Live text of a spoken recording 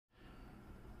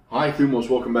Hi Thumos,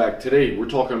 welcome back. Today we're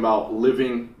talking about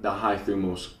living the high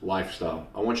Thumos lifestyle.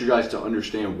 I want you guys to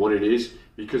understand what it is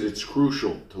because it's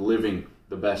crucial to living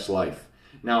the best life.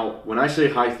 Now, when I say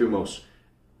high Thumos,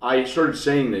 I started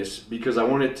saying this because I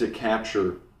wanted to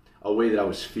capture a way that I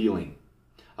was feeling.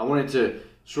 I wanted to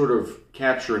sort of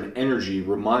capture an energy,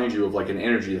 remind you of like an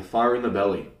energy, the fire in the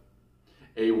belly,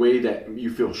 a way that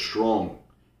you feel strong.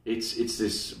 It's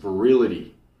this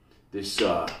virility, this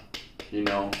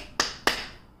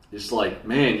it's like,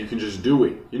 man, you can just do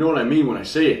it. You know what I mean when I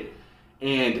say it.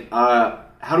 And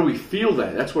how do we feel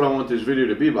that? That's what I want this video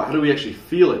to be about. How do we actually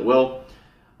feel it? Well,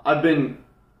 I've been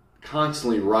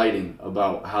constantly writing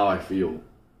about how I feel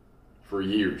for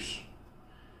years.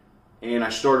 And I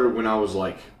started when I was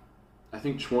like, I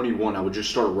think 21. I would just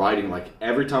start writing. Like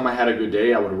every time I had a good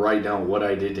day, I would write down what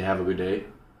I did to have a good day.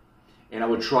 And I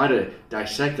would try to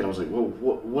dissect it. I was like, well,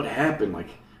 what happened? Like,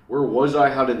 where was I?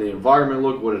 How did the environment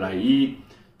look? What did I eat?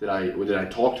 Did I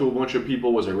talk to a bunch of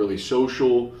people? Was I really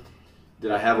social? Did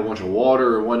I have a bunch of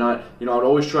water or whatnot? You know, I'd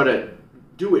always try to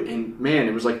do it. And man,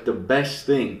 it was like the best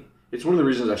thing. It's one of the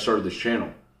reasons I started this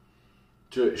channel,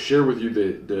 to share with you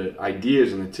the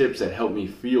ideas and the tips that help me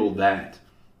feel that.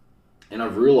 And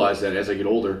I've realized that as I get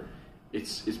older,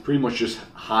 it's pretty much just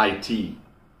high T,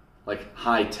 like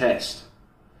high test.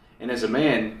 And as a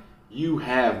man, you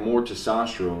have more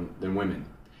testosterone than women.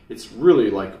 It's really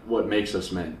like what makes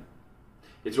us men.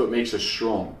 It's what makes us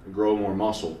strong and grow more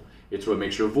muscle. It's what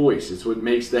makes your voice. It's what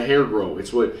makes the hair grow.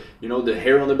 It's what, the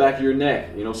hair on the back of your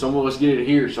neck. Some of us get it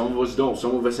here. Some of us don't.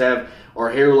 Some of us have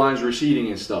our hairlines receding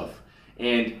and stuff.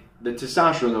 And the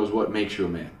testosterone, though, is what makes you a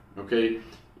man, okay?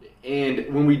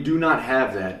 And when we do not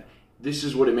have that, this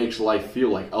is what it makes life feel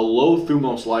like. A low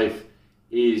Thumos life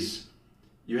is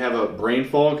you have a brain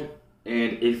fog,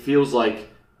 and it feels like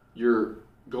you're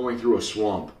going through a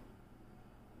swamp.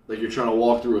 Like you're trying to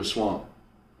walk through a swamp.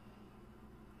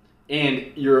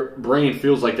 And your brain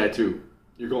feels like that too.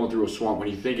 You're going through a swamp when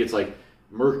you think it's like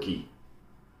murky.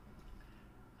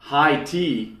 High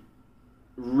T,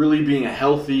 really being a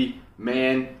healthy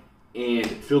man and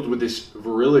filled with this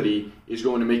virility, is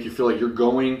going to make you feel like you're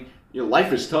going,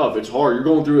 life is tough, it's hard, you're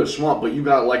going through a swamp, but you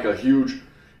got like a huge,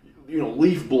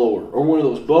 leaf blower or one of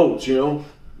those boats,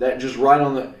 that just ride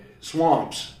on the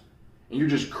swamps. And you're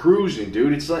just cruising,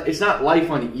 dude. It's not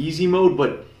life on easy mode,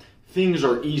 but things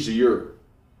are easier.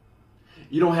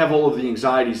 You don't have all of the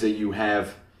anxieties that you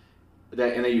have, and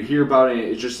that you hear about, and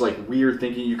it's just like weird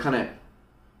thinking. You kind of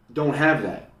don't have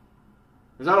that.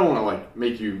 Because I don't want to like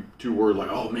make you too worried, like,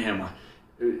 oh man,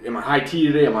 am I high T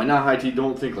today? Am I not high T?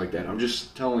 Don't think like that. I'm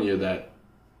just telling you that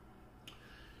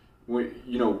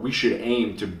we should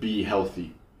aim to be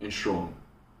healthy and strong.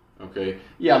 Okay?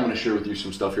 Yeah, I'm going to share with you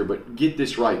some stuff here, but get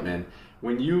this right, man.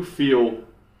 When you feel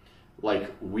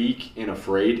like weak and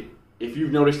afraid, if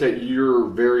you've noticed that you're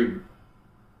very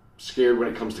scared when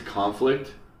it comes to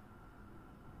conflict,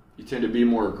 you tend to be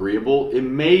more agreeable. It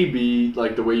may be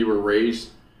like the way you were raised,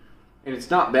 and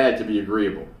it's not bad to be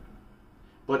agreeable.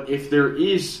 But if there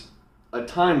is a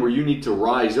time where you need to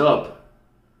rise up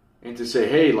and to say,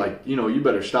 hey, like, you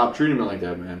better stop treating me like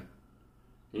that, man.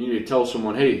 And you need to tell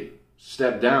someone, hey,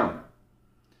 step down.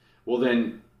 Well,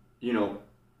 then,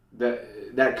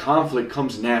 that conflict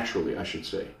comes naturally, I should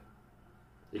say.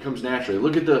 It comes naturally.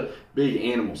 Look at the big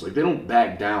animals. Like, they don't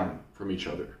back down from each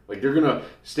other. Like, they're going to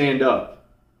stand up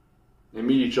and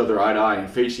meet each other eye to eye and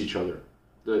face each other.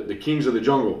 The kings of the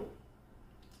jungle.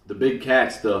 The big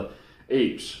cats, the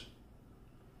apes.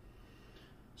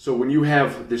 So when you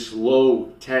have this low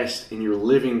test and you're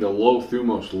living the low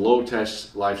Thumos, low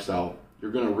test lifestyle,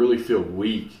 you're going to really feel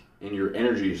weak and your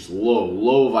energy is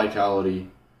low vitality.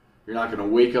 You're not going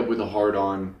to wake up with a heart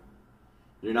on.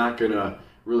 You're not going to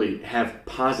really have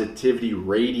positivity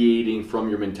radiating from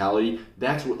your mentality.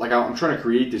 That's what, like, I'm trying to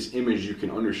create this image you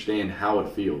can understand how it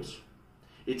feels.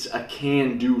 It's a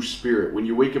can-do spirit. When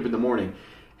you wake up in the morning,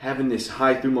 having this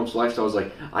high Thumos lifestyle is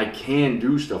like, I can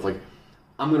do stuff. Like,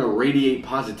 I'm going to radiate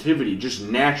positivity just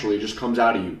naturally. It just comes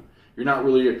out of you. You're not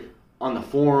really on the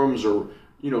forums or,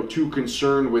 too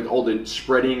concerned with all the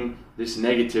spreading this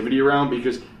negativity around,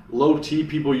 because low T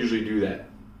people usually do that.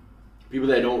 People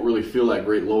that don't really feel that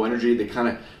great low energy, they kind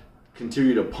of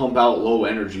continue to pump out low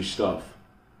energy stuff.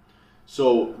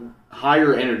 So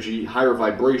higher energy, higher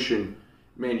vibration,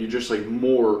 man, you're just like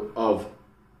more of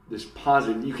this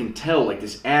positive. You can tell like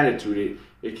this attitude.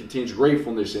 It contains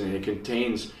gratefulness in it. It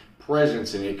contains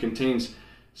presence in it. It contains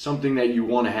something that you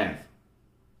want to have.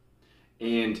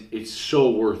 And it's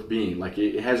so worth being. Like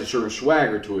it has a certain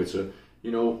swagger to it. So,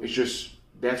 it's just,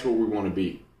 that's what we want to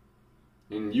be.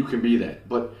 And you can be that.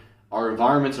 But our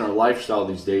environments and our lifestyle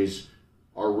these days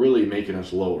are really making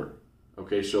us lower.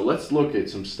 Okay, so let's look at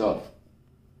some stuff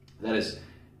that has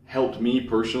helped me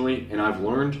personally and I've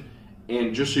learned.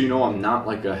 And just so you know, I'm not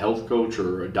like a health coach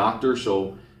or a doctor,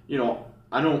 so you know,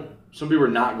 some people are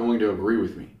not going to agree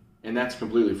with me, and that's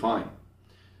completely fine.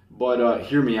 But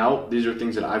hear me out. These are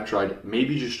things that I've tried.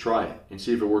 Maybe just try it and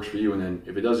see if it works for you, and then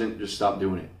if it doesn't, just stop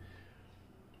doing it.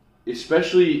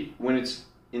 Especially when it's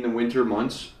in the winter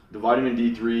months, the vitamin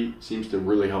D3 seems to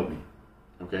really help me.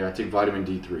 Okay, I take vitamin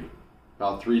D3,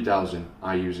 about 3,000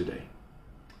 IUs a day.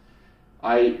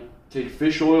 I take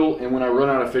fish oil, and when I run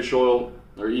out of fish oil,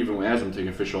 or even as I'm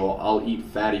taking fish oil, I'll eat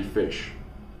fatty fish.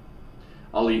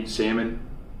 I'll eat salmon,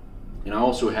 and I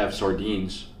also have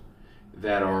sardines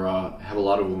that are have a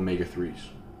lot of omega-3s.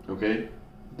 Okay,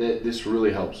 this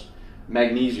really helps.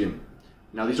 Magnesium.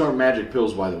 Now these aren't magic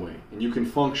pills, by the way, and you can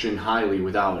function highly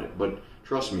without it. But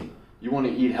trust me, you want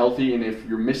to eat healthy, and if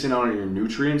you're missing out on your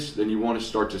nutrients, then you want to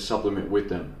start to supplement with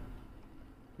them.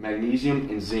 Magnesium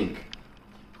and zinc.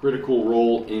 Critical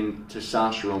role in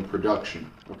testosterone production.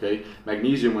 Okay,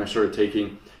 magnesium, when I started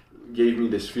taking, gave me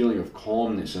this feeling of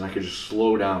calmness, and I could just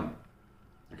slow down.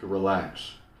 I could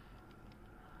relax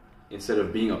instead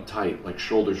of being uptight, like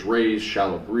shoulders raised,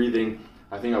 shallow breathing.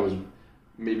 I think I was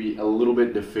maybe a little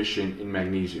bit deficient in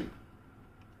magnesium.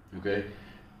 Okay,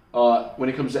 when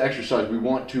it comes to exercise, we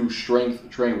want to strength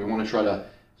train. We want to try to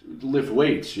lift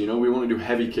weights. You know, we want to do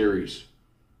heavy carries.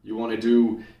 You want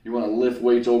to lift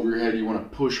weights over your head. You want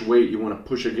to push weight. You want to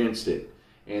push against it,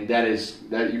 and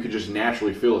that you could just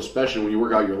naturally feel, especially when you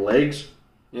work out your legs.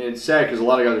 And it's sad because a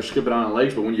lot of guys are skipping on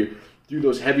legs, but when you do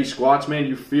those heavy squats, man,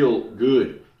 you feel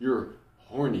good. You're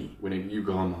horny when you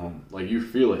come home. Like, you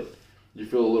feel it. You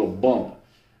feel a little bump.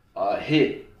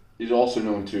 HITT is also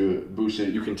known to boost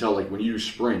it. You can tell, like, when you do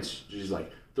sprints, just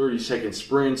like 30-second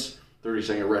sprints,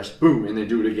 30-second rest, boom, and then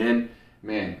do it again.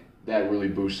 Man, that really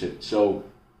boosts it. So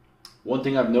one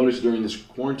thing I've noticed during this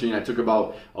quarantine, I took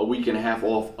about a week and a half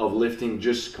off of lifting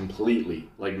just completely,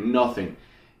 like nothing.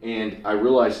 And I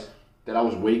realized that I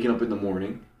was waking up in the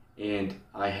morning and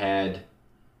I had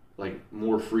like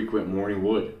more frequent morning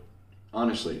wood.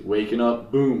 Honestly, waking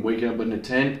up in the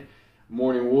tent,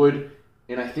 morning wood.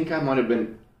 And I think I might have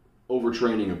been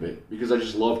overtraining a bit because I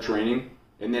just love training.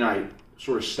 And then I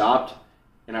sort of stopped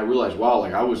and I realized, wow,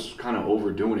 like I was kind of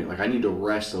overdoing it. Like I need to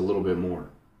rest a little bit more.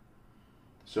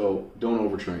 So don't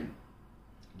overtrain.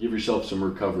 Give yourself some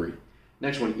recovery.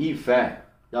 Next one, eat fat.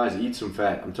 Guys, eat some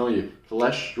fat. I'm telling you,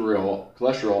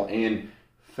 cholesterol and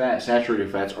fat,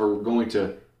 saturated fats are going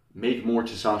to make more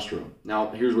testosterone. Now,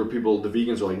 here's where the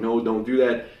vegans are like, no, don't do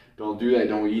that. Don't do that.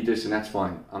 Don't eat this, and that's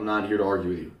fine. I'm not here to argue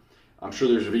with you. I'm sure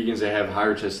there's vegans that have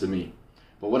higher tests than me.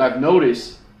 But what I've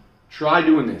noticed, try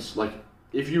doing this. Like,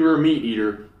 if you're a meat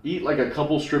eater, eat like a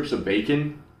couple strips of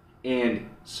bacon and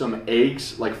some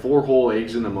eggs, like 4 whole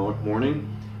eggs in the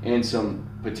morning, and some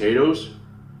potatoes,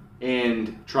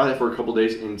 and try that for a couple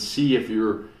days and see if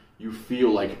you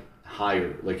feel like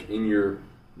higher, like in your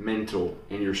mental,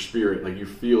 in your spirit, like you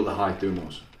feel the high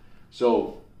THUMOS.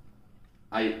 So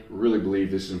I really believe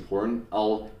this is important.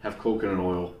 I'll have coconut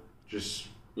oil, just,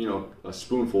 you know, a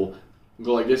spoonful,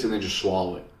 go like this and then just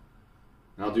swallow it.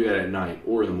 And I'll do that at night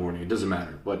or in the morning, it doesn't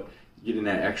matter, but getting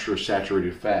that extra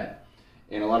saturated fat.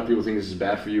 And a lot of people think this is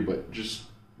bad for you, but just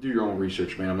do your own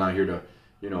research, man. I'm not here to,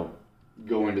 you know,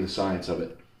 go into the science of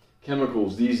it.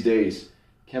 Chemicals these days,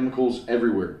 chemicals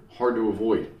everywhere, hard to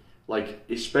avoid. Like,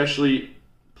 especially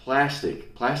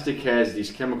plastic. Plastic has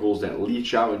these chemicals that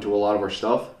leach out into a lot of our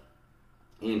stuff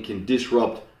and can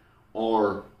disrupt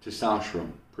our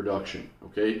testosterone production,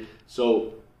 okay?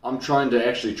 So I'm trying to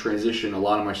actually transition a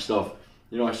lot of my stuff.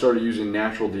 You know, I started using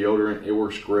natural deodorant. It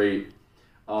works great.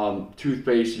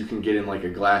 Toothpaste you can get in like a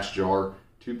glass jar,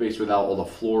 toothpaste without all the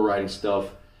fluoride and stuff.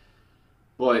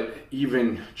 But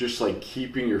even just like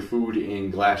keeping your food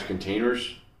in glass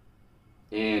containers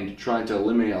and trying to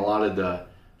eliminate a lot of the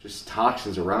just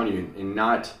toxins around you and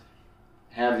not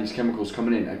have these chemicals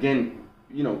coming in. Again,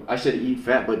 you know, I said eat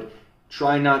fat, but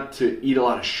try not to eat a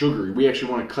lot of sugar. We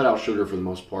actually want to cut out sugar for the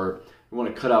most part. We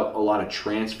want to cut out a lot of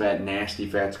trans fat, nasty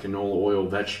fats, canola oil,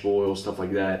 vegetable oil, stuff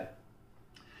like that.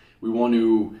 We want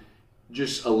to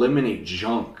just eliminate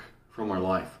junk from our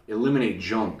life. Eliminate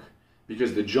junk,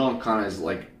 because the junk kind of is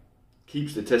like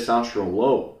keeps the testosterone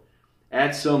low.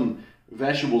 Add some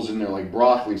vegetables in there like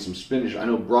broccoli, some spinach. I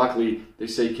know broccoli, they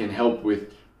say, can help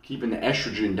with keeping the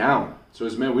estrogen down. So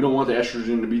as men, we don't want the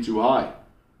estrogen to be too high,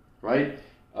 right?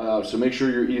 So make sure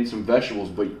you're eating some vegetables.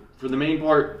 But for the main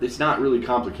part, it's not really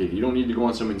complicated. You don't need to go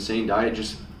on some insane diet.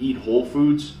 Just eat whole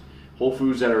foods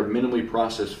that are minimally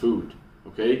processed food.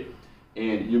 Okay,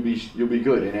 and you'll be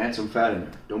good, and add some fat in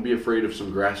there. Don't be afraid of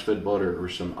some grass-fed butter or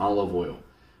some olive oil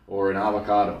or an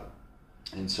avocado.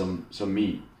 and some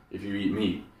meat if you eat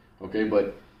meat. Okay,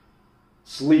 but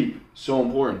sleep, so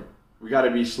important. We got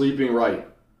to be sleeping right.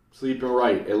 Sleeping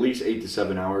right, at least 8 to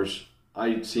 7 hours.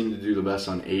 I seem to do the best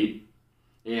on 8.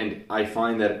 And I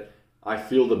find that I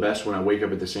feel the best when I wake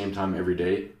up at the same time every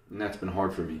day. And that's been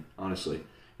hard for me, honestly.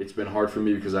 It's been hard for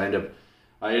me because I end up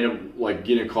like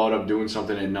getting caught up doing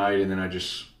something at night, and then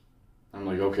I'm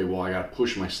like, okay, well, I got to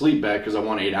push my sleep back because I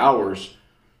want 8 hours.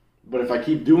 But if I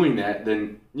keep doing that,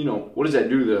 then, you know, what does that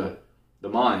do to the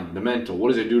mind, the mental? What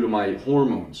does it do to my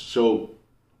hormones? So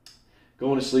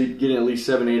going to sleep, getting at least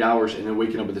 7, 8 hours, and then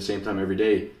waking up at the same time every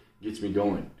day gets me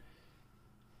going.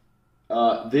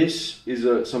 This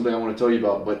is something I want to tell you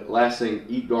about, but last thing,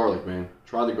 eat garlic, man.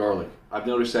 Try the garlic. I've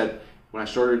noticed that when I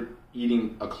started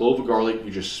eating a clove of garlic,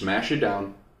 you just smash it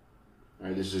down. All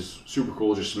right, this is super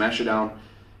cool. Just smash it down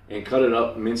and cut it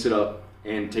up, mince it up,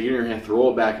 and take it in your hand,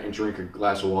 throw it back, and drink a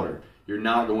glass of water. You're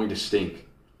not going to stink.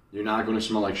 You're not going to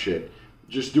smell like shit.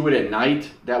 Just do it at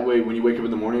night. That way, when you wake up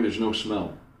in the morning, there's no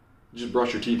smell. Just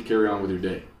brush your teeth, carry on with your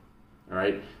day. All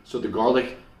right? So the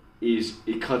garlic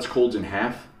it cuts colds in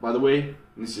half, by the way.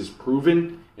 And this is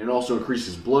proven. And it also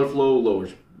increases blood flow,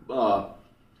 lowers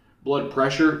blood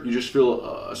pressure. You just feel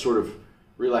a sort of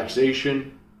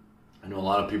relaxation. I know a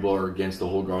lot of people are against the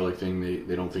whole garlic thing.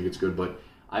 They don't think it's good, but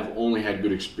I've only had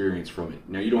good experience from it.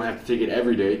 Now, you don't have to take it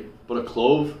every day, but a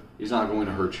clove is not going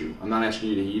to hurt you. I'm not asking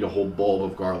you to eat a whole bulb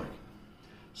of garlic.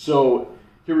 So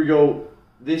here we go.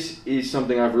 This is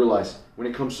something I've realized when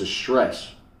it comes to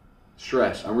stress.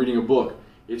 I'm reading a book.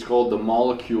 It's called The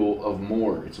Molecule of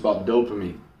More. It's about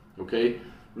dopamine. Okay?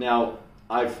 Now,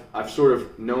 I've sort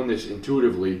of known this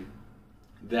intuitively,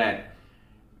 that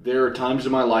there are times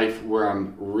in my life where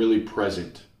I'm really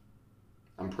present.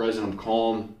 I'm present, I'm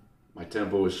calm, my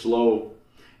tempo is slow.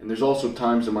 And there's also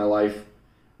times in my life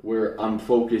where I'm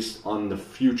focused on the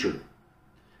future.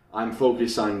 I'm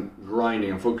focused on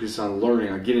grinding, I'm focused on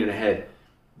learning, on getting ahead.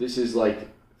 This is like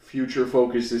future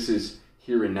focus, this is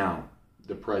here and now,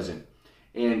 the present.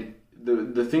 And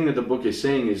the thing that the book is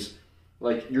saying is,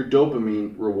 like, your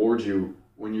dopamine rewards you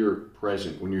when you're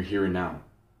present, when you're here and now.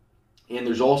 And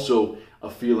there's also a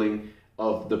feeling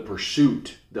of the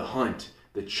pursuit, the hunt,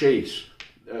 the chase,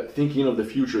 thinking of the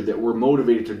future, that we're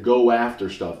motivated to go after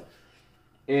stuff.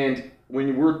 And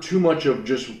when we're too much of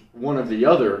just one or the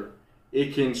other,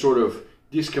 it can sort of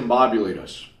discombobulate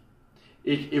us.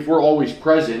 If we're always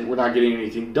present, we're not getting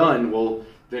anything done, well,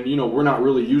 then, you know, we're not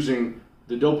really using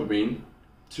the dopamine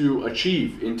to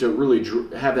achieve and to really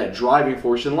have that driving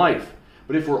force in life.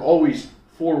 But if we're always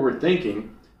forward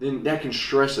thinking, then that can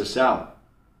stress us out.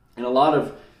 And a lot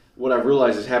of what I've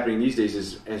realized is happening these days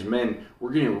is, as men,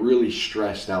 we're getting really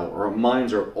stressed out. Our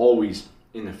minds are always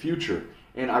in the future.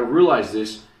 And I realized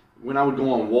this when I would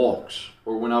go on walks,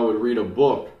 or when I would read a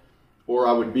book, or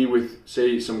I would be with,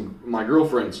 say, my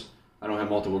girlfriends. I don't have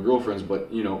multiple girlfriends,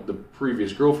 but, you know, the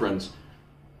previous girlfriends.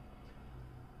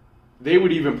 They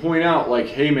would even point out, like,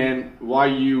 hey man, why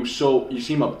you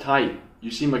seem uptight.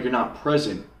 You seem like you're not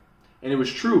present. And it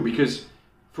was true, because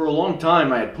for a long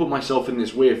time I had put myself in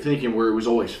this way of thinking where it was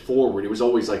always forward. It was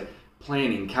always like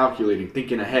planning, calculating,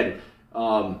 thinking ahead.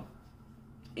 And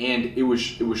it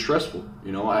was stressful.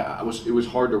 You know, it was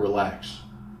hard to relax.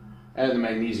 Added the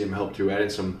magnesium helped too.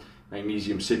 Added some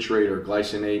magnesium citrate or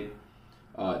glycinate.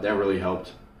 That really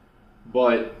helped.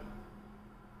 But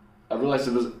I realized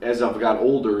as I've got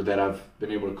older that I've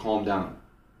been able to calm down.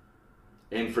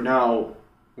 And for now,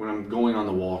 when I'm going on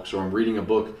the walks or I'm reading a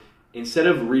book, instead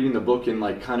of reading the book in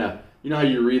like kind of, you know how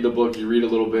you read the book, you read a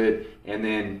little bit, and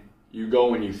then you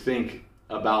go and you think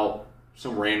about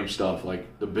some random stuff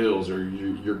like the bills or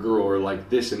your girl or like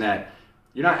this and that.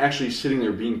 You're not actually sitting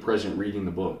there being present reading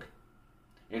the book.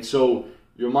 And so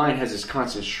your mind has this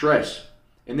constant stress.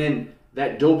 And then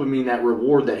that dopamine, that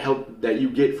reward that you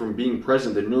get from being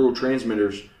present, the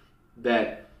neurotransmitters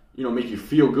that, you know, make you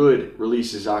feel good,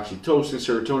 releases oxytocin,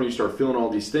 serotonin, you start feeling all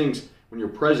these things. When you're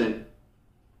present,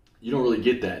 you don't really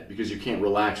get that because you can't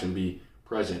relax and be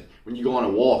present. When you go on a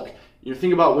walk, you know,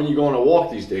 think about when you go on a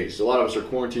walk these days. A lot of us are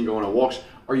quarantined going on walks.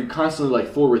 Are you constantly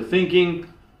like forward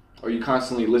thinking? Are you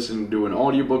constantly listening to an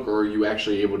audiobook, or are you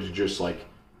actually able to just like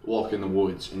walk in the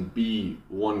woods and be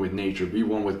one with nature, be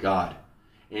one with God,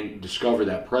 and discover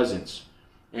that presence?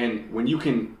 And when you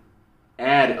can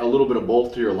add a little bit of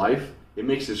both to your life, it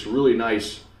makes this really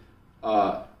nice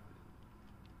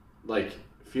like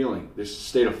feeling, this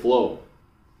state of flow,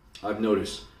 I've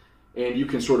noticed. And you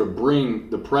can sort of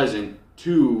bring the present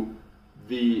to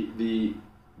the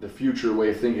future way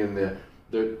of thinking,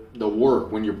 the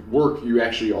work. When you work, you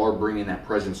actually are bringing that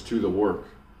presence to the work.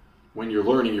 When you're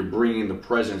learning, you're bringing the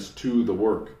presence to the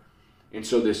work. And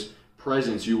so this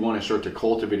presence you want to start to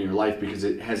cultivate in your life, because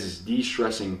it has this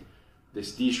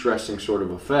de-stressing sort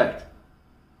of effect,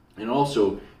 and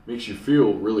also makes you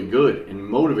feel really good and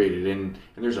motivated, and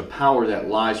there's a power that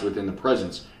lies within the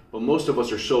presence. But most of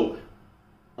us are so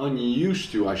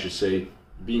unused to, I should say,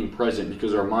 being present,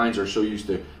 because our minds are so used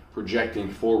to projecting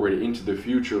forward into the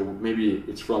future. Maybe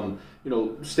it's from,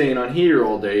 staying on here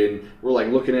all day, and we're like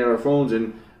looking at our phones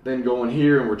and then going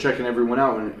here and we're checking everyone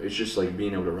out, and it's just like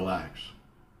being able to relax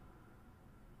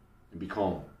and be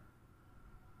calm.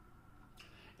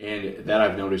 And that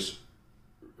I've noticed,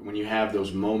 when you have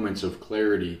those moments of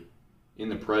clarity in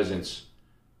the presence,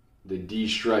 the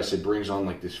de-stress, it brings on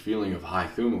like this feeling of high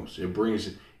THUMOS. It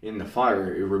brings in the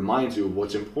fire. It reminds you of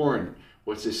what's important,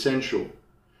 what's essential.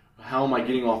 How am I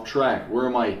getting off track? Where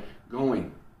am I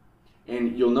going?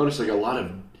 And you'll notice like a lot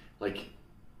of like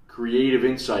creative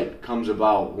insight comes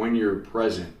about when you're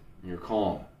present and you're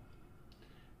calm.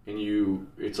 And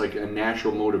it's like a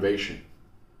natural motivation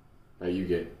that you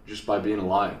get just by being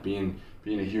alive, being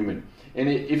a human. And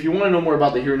if you want to know more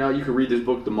about the here and now, you can read this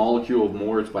book, The Molecule of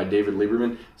More. It's by David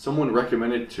Lieberman. Someone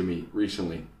recommended it to me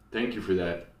recently. Thank you for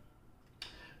that.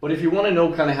 But if you want to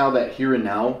know kind of how that here and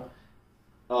now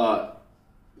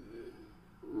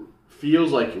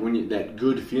feels like, that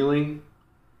good feeling,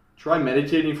 try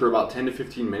meditating for about 10 to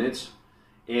 15 minutes,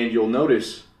 and you'll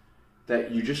notice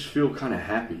that you just feel kind of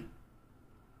happy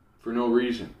for no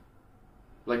reason.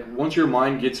 Like once your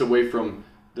mind gets away from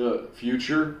the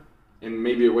future and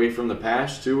maybe away from the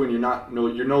past too, and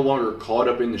you're no longer caught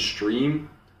up in the stream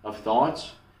of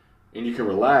thoughts, and you can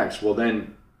relax, well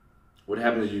then what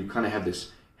happens is you kind of have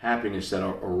this happiness that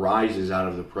arises out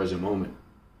of the present moment.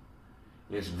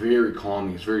 And it's very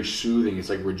calming, it's very soothing, it's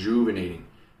like rejuvenating.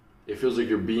 It feels like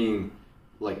you're being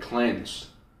like cleansed,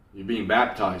 you're being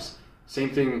baptized. Same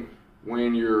thing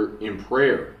when you're in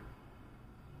prayer.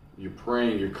 You're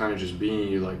praying, you're kind of just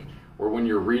being, or when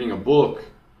you're reading a book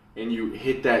and you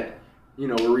hit that,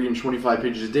 we're reading 25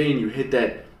 pages a day, and you hit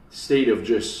that state of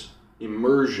just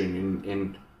immersion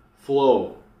and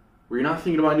flow, where you're not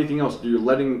thinking about anything else.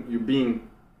 You're being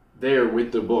there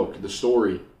with the book, the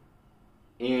story,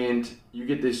 and you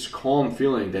get this calm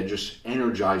feeling that just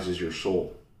energizes your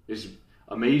soul. It's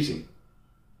amazing.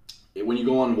 When you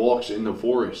go on walks in the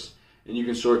forest, and you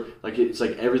can it's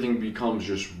like everything becomes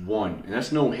just one. And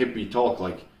that's no hippie talk.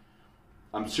 Like,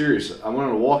 I'm serious. I went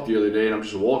on a walk the other day, and I'm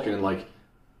just walking, and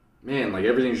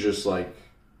everything's just like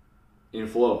in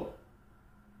flow.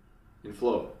 In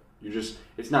flow.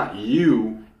 It's not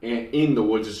you in the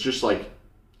woods. It's just like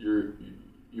you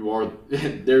are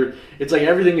there. It's like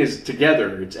everything is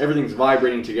together. Everything's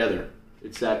vibrating together.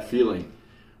 It's that feeling.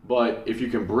 But if you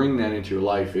can bring that into your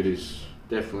life, it is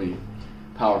definitely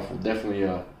powerful. Definitely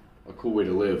a cool way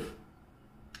to live.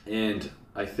 And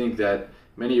I think that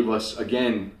many of us,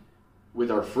 again, with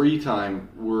our free time,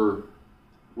 we're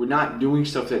not doing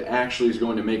stuff that actually is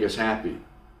going to make us happy.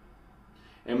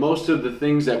 And most of the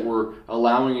things that we're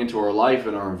allowing into our life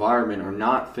and our environment are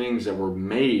not things that were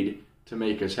made to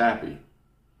make us happy.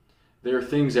 They're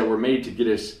things that were made to get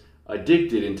us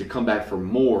addicted and to come back for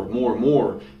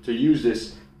more, to use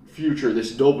this future,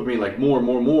 this dopamine, like more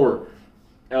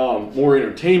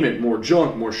entertainment, more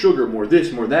junk, more sugar, more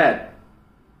this, more that.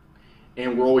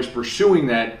 And we're always pursuing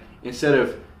that instead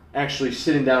of actually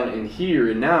sitting down in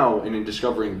here and now and in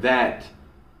discovering that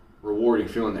rewarding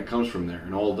feeling that comes from there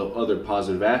and all the other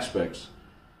positive aspects.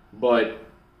 But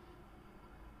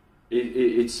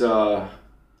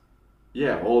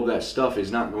all of that stuff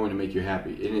is not going to make you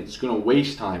happy, and it's going to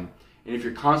waste time. And if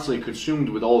you're constantly consumed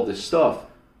with all of this stuff,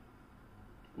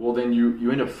 well, then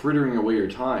you end up frittering away your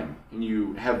time, and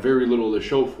you have very little to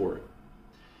show for it.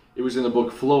 It was in the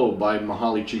book Flow by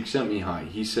Mihaly Csikszentmihalyi.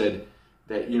 He said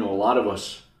that, a lot of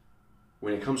us,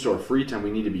 when it comes to our free time,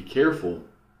 we need to be careful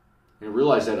and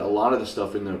realize that a lot of the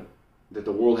stuff that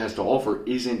the world has to offer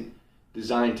isn't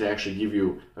designed to actually give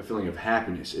you a feeling of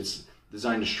happiness. It's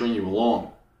designed to string you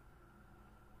along.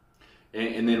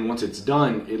 And then once it's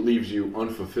done, it leaves you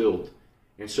unfulfilled.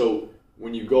 And so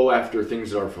when you go after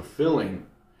things that are fulfilling,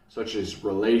 such as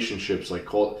relationships,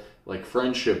 like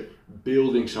friendship,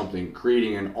 building something,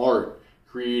 creating an art,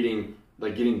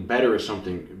 getting better at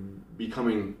something,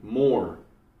 becoming more,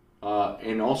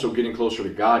 and also getting closer to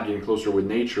God, getting closer with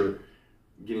nature,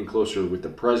 getting closer with the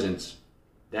presence,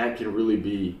 that can really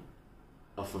be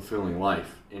a fulfilling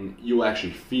life. And you'll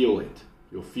actually feel it.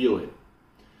 You'll feel it.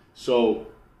 So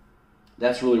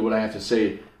that's really what I have to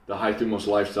say. The high THUMOS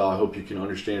lifestyle. I hope you can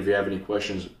understand. If you have any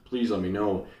questions, please let me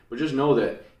know. But just know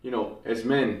that, as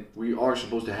men, we are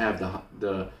supposed to have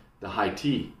the high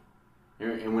T.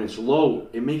 And when it's low,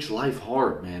 it makes life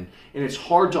hard, man. And it's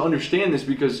hard to understand this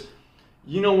because,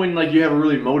 You know when like you have a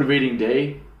really motivating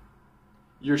day?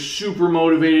 You're super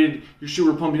motivated, you're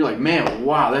super pumped, you're like, man,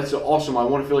 wow, that's awesome, I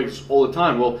want to feel like this all the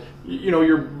time. Well, you know,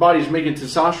 your body's making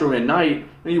testosterone at night,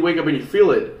 and you wake up and you feel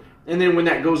it, and then when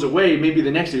that goes away, maybe the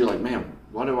next day you're like, man,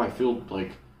 why do I feel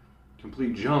like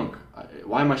complete junk?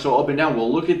 Why am I so up and down?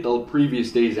 Well, look at the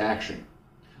previous day's action.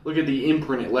 Look at the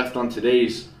imprint it left on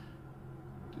today's,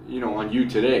 you know, on you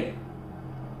today.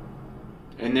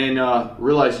 And then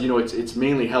realize, you know, it's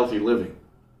mainly healthy living.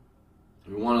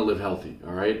 We want to live healthy,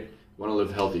 all right? Want to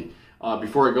live healthy.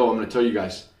 Before I go, I'm going to tell you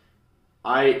guys,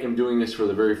 I am doing this for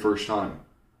the very first time.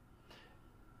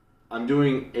 I'm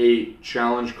doing a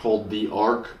challenge called the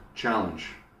ARC Challenge.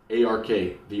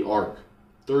 A-R-K, the ARC.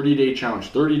 30-day challenge,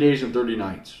 30 days and 30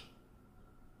 nights.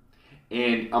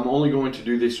 And I'm only going to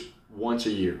do this once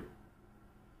a year.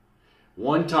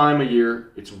 One time a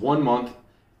year, it's 1 month.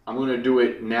 I'm going to do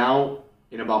it now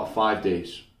in about 5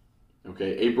 days.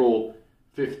 Okay, April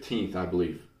 15th, I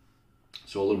believe.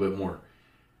 So a little bit more.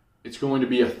 It's going to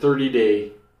be a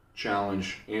 30-day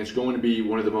challenge, and it's going to be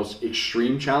one of the most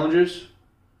extreme challenges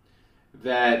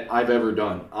that I've ever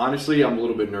done. Honestly, I'm a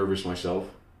little bit nervous myself,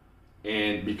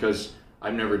 and because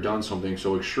I've never done something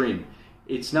so extreme.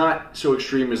 It's not so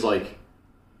extreme as like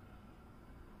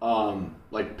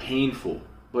painful,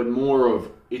 but more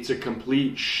of it's a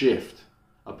complete shift,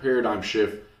 a paradigm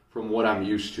shift from what I'm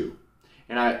used to.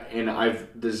 And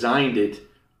I've designed it,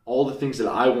 all the things that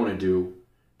I want to do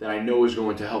that I know is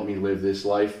going to help me live this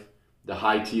life, the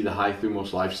HITT, the high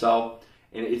THUMOS lifestyle.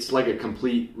 And it's like a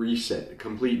complete reset, a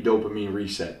complete dopamine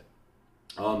reset.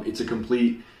 It's a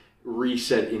complete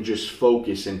reset in just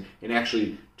focus and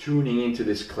actually tuning into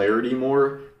this clarity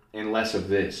more and less of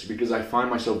this, because I find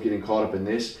myself getting caught up in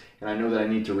this, and I know that I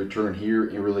need to return here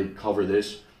and really cover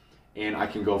this, and I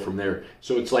can go from there.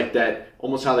 So it's like that,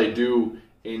 almost how they do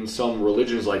in some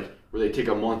religions, like where they take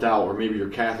a month out, or maybe you're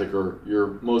Catholic or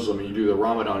you're Muslim and you do the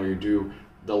Ramadan or you do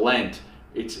the Lent.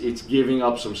 It's giving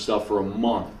up some stuff for a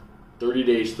month, 30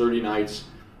 days, 30 nights,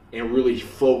 and really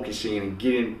focusing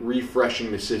and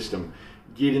refreshing the system,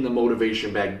 getting the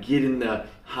motivation back, getting the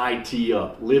high T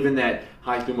up, living that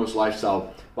high THUMOS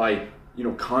lifestyle by, you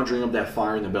know, conjuring up that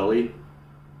fire in the belly.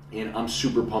 And I'm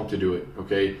super pumped to do it,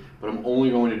 okay? But I'm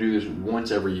only going to do this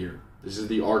once every year. This is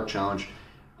the ARC Challenge.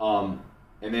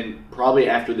 And then probably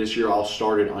after this year, I'll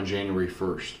start it on January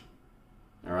 1st.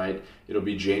 All right? It'll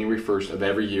be January 1st of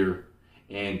every year.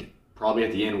 And probably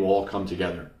at the end, we'll all come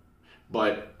together.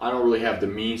 But I don't really have the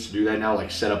means to do that now,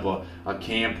 like set up a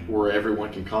camp where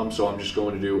everyone can come. So I'm just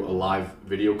going to do a live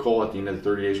video call at the end of the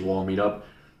 30 days. We'll all meet up.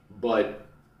 But,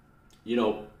 you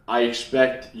know, I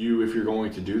expect you, if you're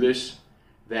going to do this,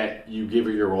 that you give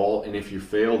it your all. And if you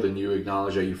fail, then you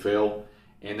acknowledge that you fail.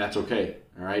 And that's okay,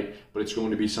 all right? But it's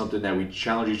going to be something that we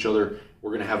challenge each other.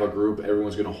 We're going to have a group.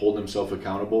 Everyone's going to hold themselves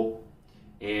accountable.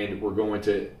 And we're going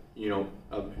to, you know,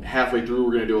 halfway through,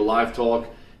 we're going to do a live talk,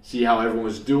 see how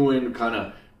everyone's doing, kind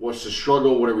of what's the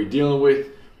struggle, what are we dealing with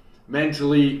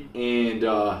mentally, and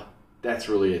that's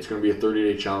really it. It's going to be a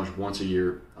 30-day challenge once a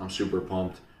year. I'm super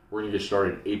pumped. We're going to get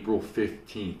started April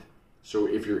 15th. So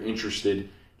if you're interested,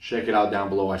 check it out down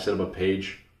below. I set up a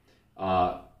page,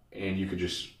 and you could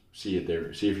just see it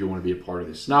there. See if you want to be a part of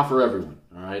this. It's not for everyone,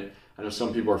 all right? I know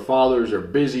some people are fathers, they're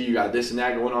busy, you got this and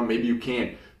that going on. Maybe you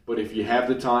can't. But if you have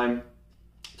the time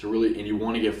to really, and you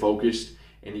want to get focused,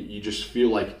 and you just feel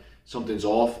like something's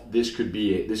off, this could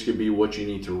be it. This could be what you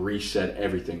need to reset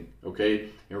everything, okay?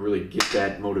 And really get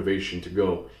that motivation to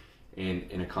go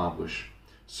and accomplish.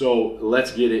 So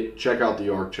let's get it. Check out the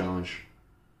ARC Challenge,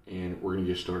 and we're going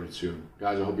to get started soon.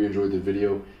 Guys, I hope you enjoyed the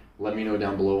video. Let me know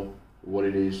down below what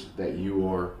it is that you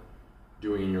are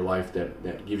doing in your life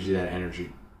that gives you that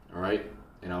energy, all right?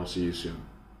 And I'll see you soon.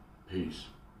 Peace.